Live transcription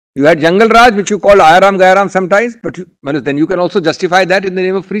You had Jungle Raj, which you called Ayaram Gayaram sometimes, but then you can also justify that in the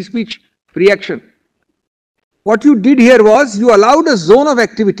name of free speech, free action. What you did here was you allowed a zone of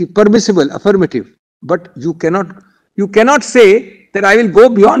activity, permissible, affirmative, but you cannot say that I will go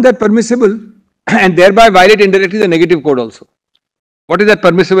beyond that permissible and thereby violate indirectly the negative code also. What is that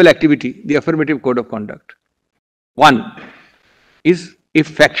permissible activity? The affirmative code of conduct. One is if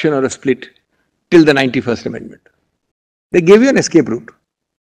faction or a split till the 91st Amendment. They gave you an escape route,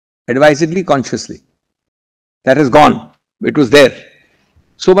 advisedly, consciously. That has gone. It was there.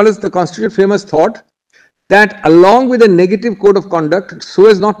 So the constitutional framers thought that along with a negative code of conduct, so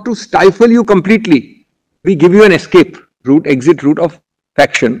as not to stifle you completely, we give you an escape route, exit route of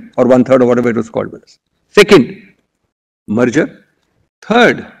faction or 1/3 or whatever it was called. Second, merger.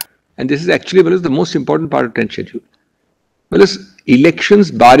 Third, and this is actually the most important part of 10th schedule. Elections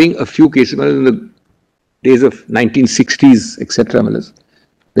barring a few cases, in the days of 1960s, etc.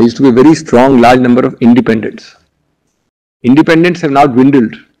 There used to be a very strong, large number of independents. Independents have now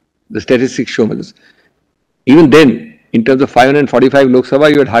dwindled. The statistics show. Even then, in terms of 545 Lok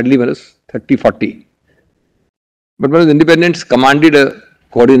Sabha, you had hardly 30, 40. But independents commanded a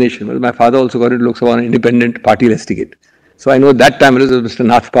coordination. My father also got into Lok Sabha on an independent party investigate. So I know that time it was Mr.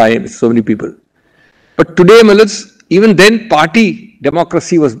 Nath Pai, so many people. But today, even then, party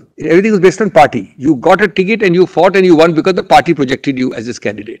democracy everything was based on party. You got a ticket and you fought and you won because the party projected you as its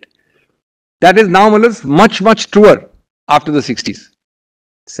candidate. That is now much, much truer after the 60s,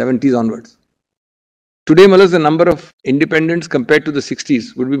 70s onwards. Today, the number of independents compared to the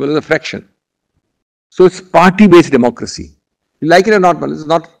 60s would be a fraction. So it's party-based democracy. You like it or not, it's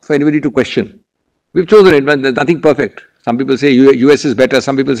not for anybody to question. We've chosen it, there's nothing perfect. Some people say US is better,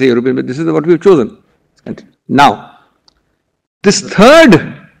 some people say European, but this is what we've chosen. And now, this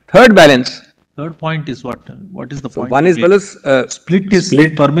third balance. Third point is what? What is the point? One is split is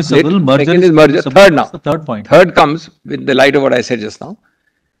permissible, merger. Second is merger. Third now. The third point. Third comes with the light of what I said just now.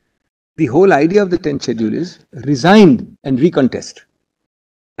 The whole idea of the 10th schedule is resign and recontest.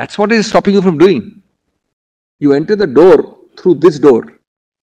 That's what is stopping you from doing. You enter the door through this door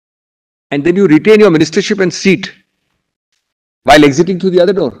and then you retain your ministership and seat while exiting through the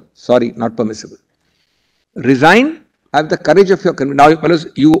other door. Sorry, not permissible. Resign, have the courage of your conviction. Now,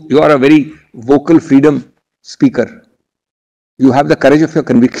 you are a very vocal freedom speaker. You have the courage of your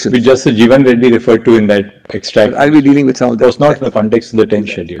conviction. Which Justice Jeevan Reddy referred to in that extract. I'll be dealing with some of that. It was not in the context of the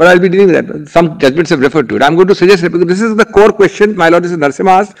 10th schedule. But I'll be dealing with that. Some judgments have referred to it. I'm going to suggest it because this is the core question my Lord Narasimha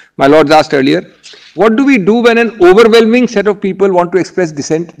asked, my Lords asked earlier. What do we do when an overwhelming set of people want to express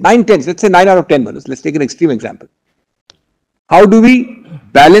dissent? 9/10, let's say 9 out of 10. Let's take an extreme example. How do we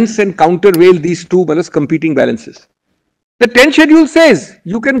balance and countervail these two competing balances? The 10th schedule says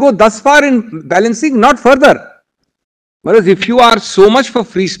you can go thus far in balancing, not further. Whereas if you are so much for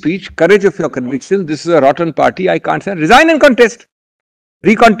free speech, courage of your conviction, this is a rotten party, I can't say, resign and contest.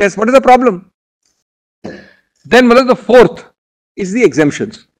 Recontest, what is the problem? Then the fourth is the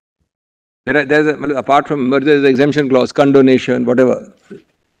exemptions. Apart from merger, there is the exemption clause, condonation, whatever.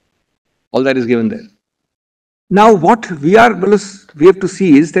 All that is given there. Now what we have to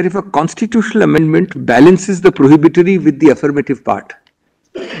see is that if a constitutional amendment balances the prohibitory with the affirmative part,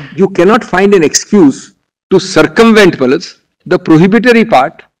 you cannot find an excuse to circumvent the prohibitory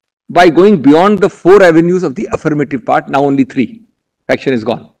part by going beyond the 4 avenues of the affirmative part, now only 3. Faction is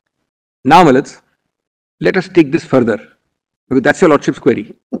gone. Now let us take this further, because that's your Lordship's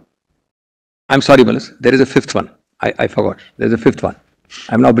query. I'm sorry, there is a 5th one. I forgot. There's a 5th one.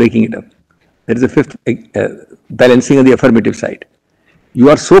 I'm now breaking it up. There is a 5th balancing on the affirmative side. You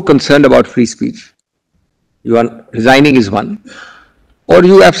are so concerned about free speech. You are resigning is one. Or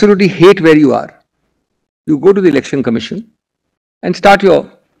you absolutely hate where you are. You go to the Election Commission and start your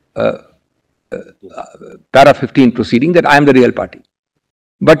para 15 proceeding that I am the real party.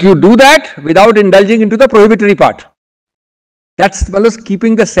 But you do that without indulging into the prohibitory part. That's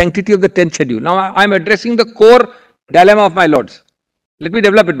keeping the sanctity of the 10th schedule. Now I am addressing the core dilemma of my lords. Let me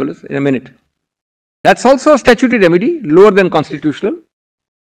develop it in a minute. That's also a statutory remedy, lower than constitutional.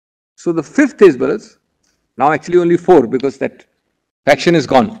 So the 5th is, now actually only 4 because that faction is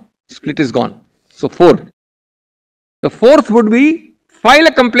gone, split is gone. So 4. The 4th would be file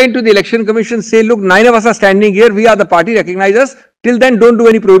a complaint to the Election Commission, say, look, 9 of us are standing here, we are the party, recognize us. Till then, don't do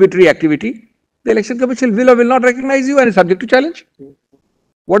any prohibitory activity. The Election Commission will or will not recognize you and is subject to challenge.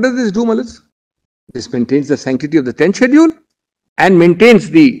 What does this do, This maintains the sanctity of the 10th schedule and maintains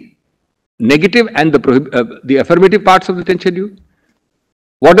the negative and the affirmative parts of the 10th schedule.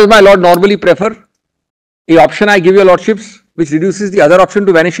 What does my Lord normally prefer? A option I give your Lordships which reduces the other option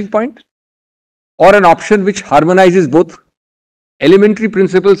to vanishing point, or an option which harmonizes both Elementary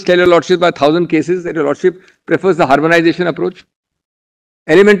principles tell your lordship by 1,000 cases that your lordship prefers the harmonization approach.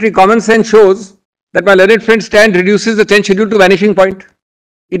 Elementary common sense shows that my learned friend stand reduces the 10th schedule to vanishing point.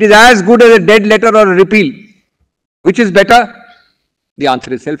 It is as good as a dead letter or a repeal. Which is better? The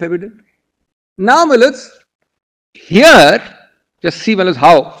answer is self-evident. Now, here, just see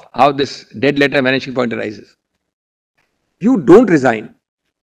how this dead letter vanishing point arises. You don't resign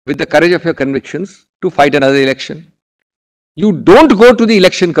with the courage of your convictions to fight another election. You don't go to the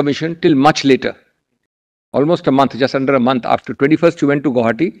election commission till much later. Almost a month, just under a month after 21st you went to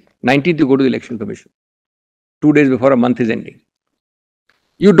Guwahati, 19th you go to the election commission. 2 days before a month is ending.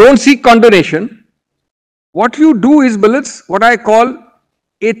 You don't seek condonation. What you do is, what I call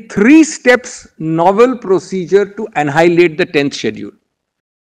a 3 steps novel procedure to annihilate the 10th schedule.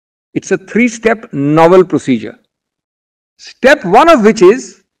 It's a 3-step novel procedure. Step 1 of which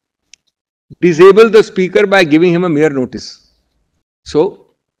is disable the speaker by giving him a mere notice. So,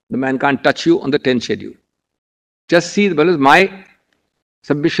 the man can't touch you on the 10th schedule. Just see my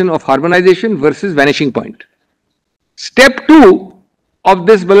submission of harmonization versus vanishing point. Step 2 of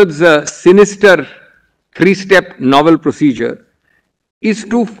this sinister 3-step novel procedure is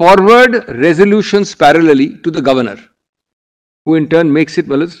to forward resolutions parallelly to the governor, who in turn makes it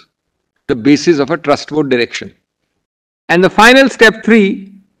the basis of a trust vote direction. And the final step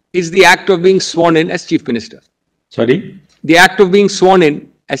 3 is the act of being sworn in as Chief Minister. Sorry? The act of being sworn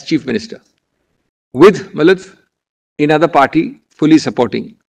in as Chief Minister with another party fully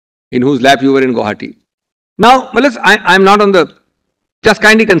supporting, in whose lap you were in Guwahati. Now, I'm not on the... Just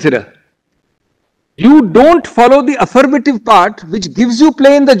kindly consider. You don't follow the affirmative part which gives you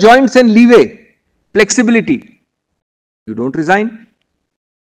play in the joints and leeway, flexibility. You don't resign.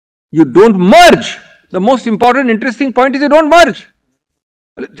 You don't merge. The most important, interesting point is you don't merge.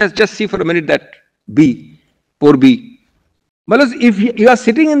 Just see for a minute that B, poor B. If you are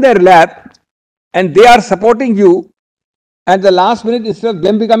sitting in their lap and they are supporting you, at the last minute, instead of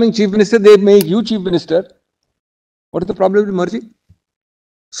them becoming Chief Minister, they make you Chief Minister. What is the problem with merging?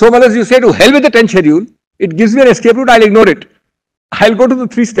 So, you say to hell with the 10th schedule, it gives me an escape route, I'll ignore it. I'll go to the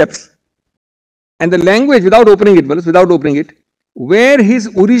 3 steps. And the language, without opening it, where his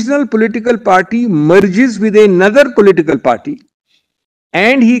original political party merges with another political party,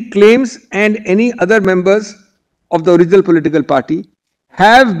 and he claims and any other members of the original political party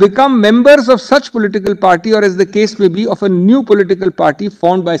have become members of such political party, or as the case may be, of a new political party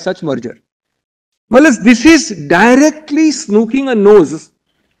formed by such merger. This is directly snooking a nose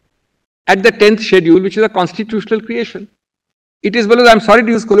at the 10th schedule, which is a constitutional creation. It is, I'm sorry to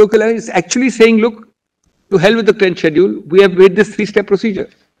use colloquial, it's actually saying, look, to hell with the 10th schedule, we have made this 3-step procedure.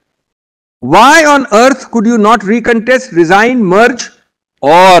 Why on earth could you not recontest, resign, merge,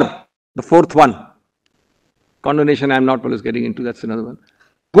 or the 4th one? Condonation, I'm not getting into, that's another one.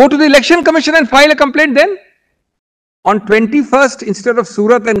 Go to the election commission and file a complaint then. On 21st, instead of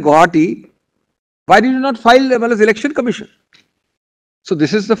Surat and Guwahati, why did you not file the election commission? So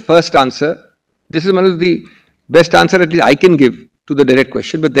this is the first answer. This is one of the best answer at least I can give to the direct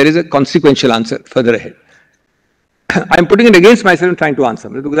question, but there is a consequential answer further ahead. I am putting it against myself and trying to answer,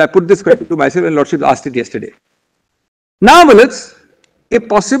 because I put this question to myself and Lordship asked it yesterday. Now, a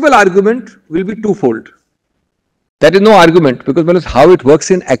possible argument will be twofold. That is no argument, because how it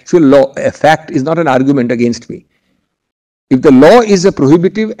works in actual law, a fact is not an argument against me. If the law is a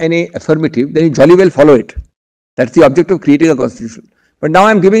prohibitive and a affirmative, then you jolly well follow it. That's the object of creating a constitution. But now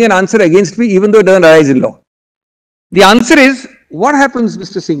I'm giving an answer against me, even though it doesn't arise in law. The answer is, what happens,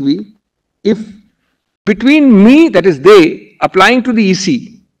 Mr. Singhvi, if between me, that is they, applying to the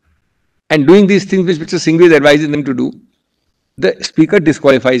EC and doing these things which Mr. Singhvi is advising them to do, the speaker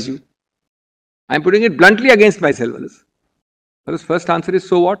disqualifies you? I'm putting it bluntly against myself. First answer is,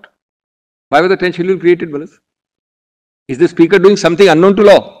 so what? Why was the 10th schedule created? Is the speaker doing something unknown to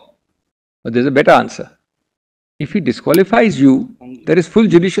law? But there's a better answer. If he disqualifies you, there is full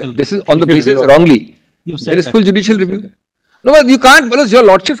judicial, this is on the basis wrongly. There is full judicial review. No, but you can't, because your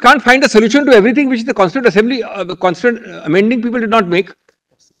lordships can't find a solution to everything which the Constituent Assembly, the Constituent amending people did not make.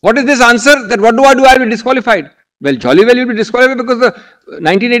 What is this answer? That what do? I will be disqualified. Well, jolly well you'll be disqualified because the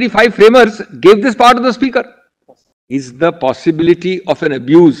 1985 framers gave this power to the speaker. Is the possibility of an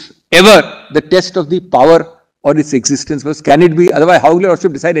abuse ever the test of the power or its existence? Can it be? Otherwise, how will your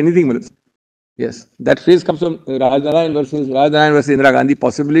lordship decide anything? Yes, that phrase comes from Rajnarayan versus Indira Gandhi.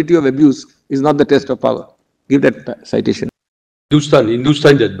 Possibility of abuse is not the test of power. Give that citation.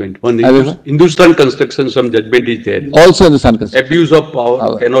 Hindustan judgment. Hindustan construction, some judgment is there. Also Hindustan construction. Abuse of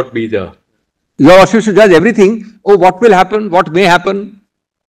power cannot be there. Your lordship should judge everything. Oh, what will happen? What may happen?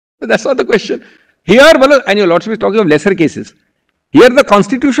 That's not the question. Here, and your lordship is talking of lesser cases. Here the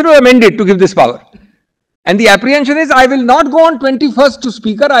constitution was amended to give this power. And the apprehension is, I will not go on 21st to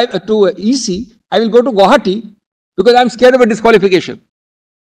speaker, to EC, I will go to Guwahati because I am scared of a disqualification.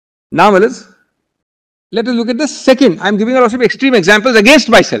 Now, let us look at the second. I am giving a lot of extreme examples against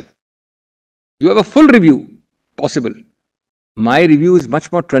myself. You have a full review possible. My review is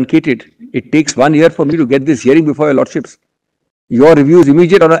much more truncated. It takes 1 year for me to get this hearing before your lordships. Your review is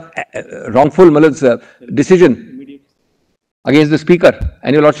immediate on a wrongful decision against the speaker.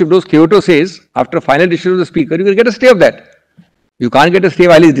 And your lordship knows, Kyoto says, after a final decision of the speaker, you will get a stay of that. You can't get a stay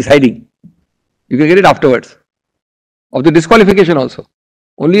while he is deciding. You can get it afterwards. Of the disqualification also.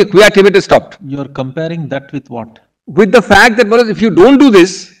 Only a quia tibet is stopped. You are comparing that with what? With the fact that if you don't do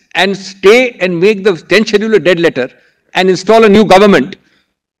this and stay and make the 10th schedule a dead letter and install a new government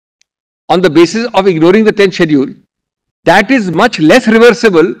on the basis of ignoring the 10th schedule, that is much less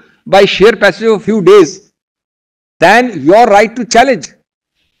reversible by sheer passage of a few days than your right to challenge.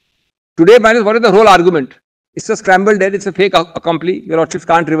 Today, what is the whole argument? It's a scrambled dead, it's a fake accompli, your lordships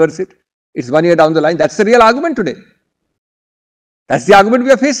can't reverse it. It's 1 year down the line. That's the real argument today. That's the argument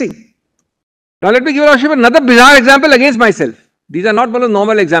we are facing. Now let me give your lordship another bizarre example against myself. These are not one of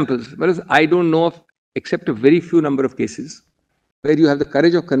normal examples. Whereas I don't know of except a very few number of cases where you have the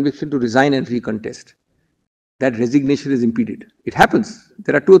courage of conviction to resign and recontest. That resignation is impeded. It happens.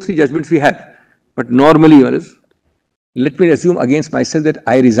 There are 2 or 3 judgments we have. But normally, let me assume against myself that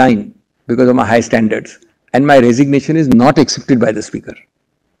I resign because of my high standards and my resignation is not accepted by the speaker.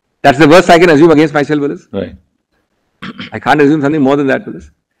 That's the worst I can assume against myself, Willis. Right. I can't assume something more than that, Willis.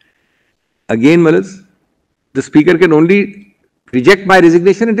 Again, Willis, the speaker can only reject my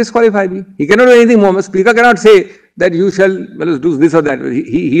resignation and disqualify me. He cannot do anything more. The speaker cannot say that you shall do this or that.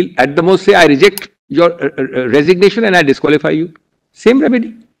 He'll at the most say, I reject your resignation and I disqualify you. Same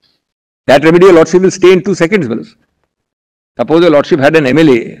remedy. That remedy, your lordship will stay in 2 seconds, Willis. Suppose your lordship had an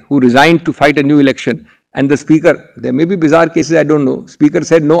MLA who resigned to fight a new election and the speaker, there may be bizarre cases, I don't know. Speaker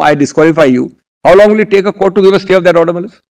said, no, I disqualify you. How long will it take a court to give a stay of that order, Willis?